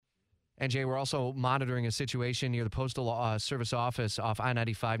And Jay, we're also monitoring a situation near the Postal Service office off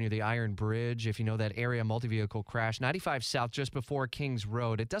I-95 near the Iron Bridge. If you know that area, multi-vehicle crash, 95 South just before Kings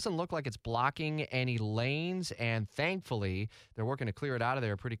Road. It doesn't look like it's blocking any lanes, and thankfully, they're working to clear it out of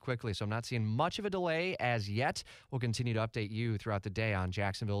there pretty quickly. So I'm not seeing much of a delay as yet. We'll continue to update you throughout the day on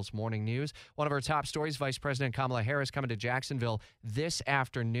Jacksonville's Morning News. One of our top stories, Vice President Kamala Harris coming to Jacksonville this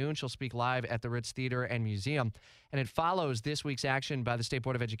afternoon. She'll speak live at the Ritz Theater and Museum. And it follows this week's action by the State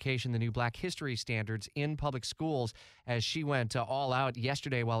Board of Education, the new Black History standards in public schools, as she went all out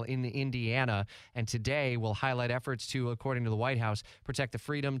yesterday while in Indiana. And today will highlight efforts to, according to the White House, protect the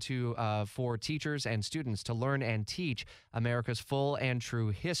freedom for teachers and students to learn and teach America's full and true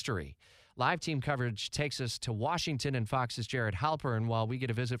history. Live team coverage takes us to Washington and Fox's Jared Halpern while we get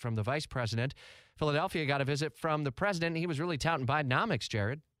a visit from the vice president. Philadelphia got a visit from the president. He was really touting Bidenomics,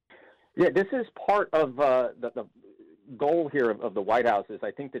 Jared. Yeah, this is part of the goal here of the White House is,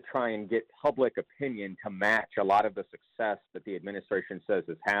 I think, to try and get public opinion to match a lot of the success that the administration says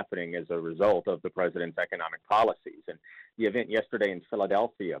is happening as a result of the president's economic policies. And the event yesterday in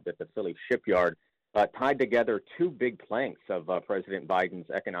Philadelphia at the Philly shipyard tied together two big planks of President Biden's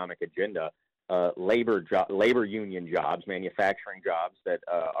economic agenda. Labor union jobs, manufacturing jobs that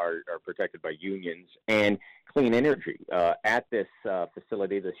are protected by unions, and clean energy. At this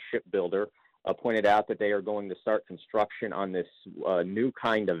facility, the shipbuilder pointed out that they are going to start construction on this new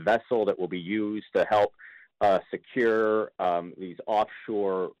kind of vessel that will be used to help secure these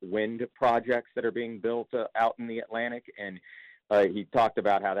offshore wind projects that are being built out in the Atlantic. And he talked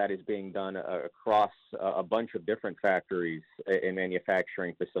about how that is being done across a bunch of different factories and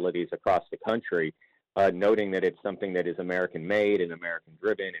manufacturing facilities across the country, noting that it's something that is American-made and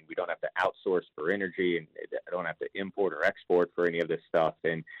American-driven, and we don't have to outsource for energy and don't have to import or export for any of this stuff.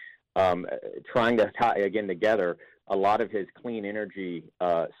 And trying to tie, again, together a lot of his clean energy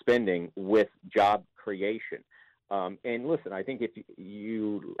spending with job creation. And listen, I think if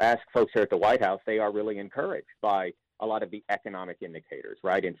you ask folks here at the White House, they are really encouraged by a lot of the economic indicators,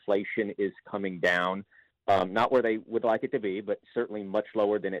 right? Inflation is coming down, not where they would like it to be, but certainly much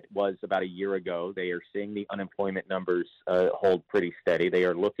lower than it was about a year ago. They are seeing the unemployment numbers hold pretty steady. They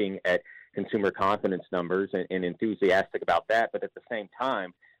are looking at consumer confidence numbers and enthusiastic about that. But at the same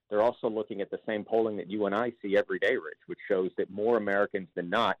time, they're also looking at the same polling that you and I see every day, Rich, which shows that more Americans than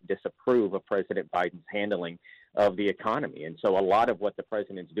not disapprove of President Biden's handling of the economy. And so a lot of what the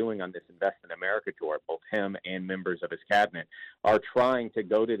president's doing on this Invest in America tour, both him and members of his cabinet, are trying to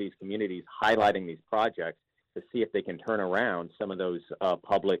go to these communities, highlighting these projects to see if they can turn around some of those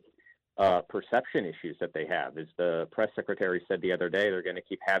public perception issues that they have. As the press secretary said the other day, they're going to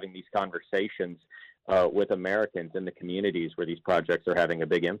keep having these conversations with Americans in the communities where these projects are having a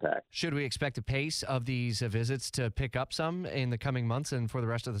big impact. Should we expect the pace of these visits to pick up some in the coming months and for the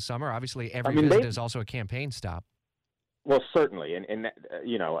rest of the summer? Obviously, every visit is also a campaign stop. Well, certainly. And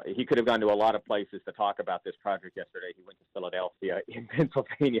you know, he could have gone to a lot of places to talk about this project yesterday. He went to Philadelphia in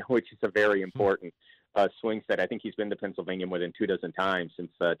Pennsylvania, which is a very important swing state. I think he's been to Pennsylvania more than 24 times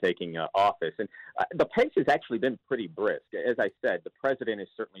since taking office. And the pace has actually been pretty brisk. As I said, the president is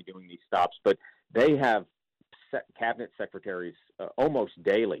certainly doing these stops, but they have cabinet secretaries almost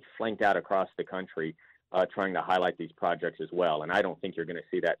daily flanked out across the country trying to highlight these projects as well. And I don't think you're going to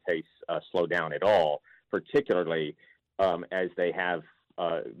see that pace slow down at all, particularly as they have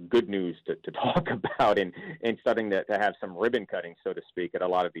good news to talk about and starting to have some ribbon cutting, so to speak, at a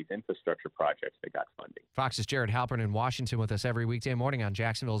lot of these infrastructure projects that got funding. Fox's Jared Halpern in Washington with us every weekday morning on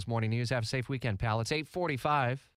Jacksonville's Morning News. Have a safe weekend, pal. It's 8:45.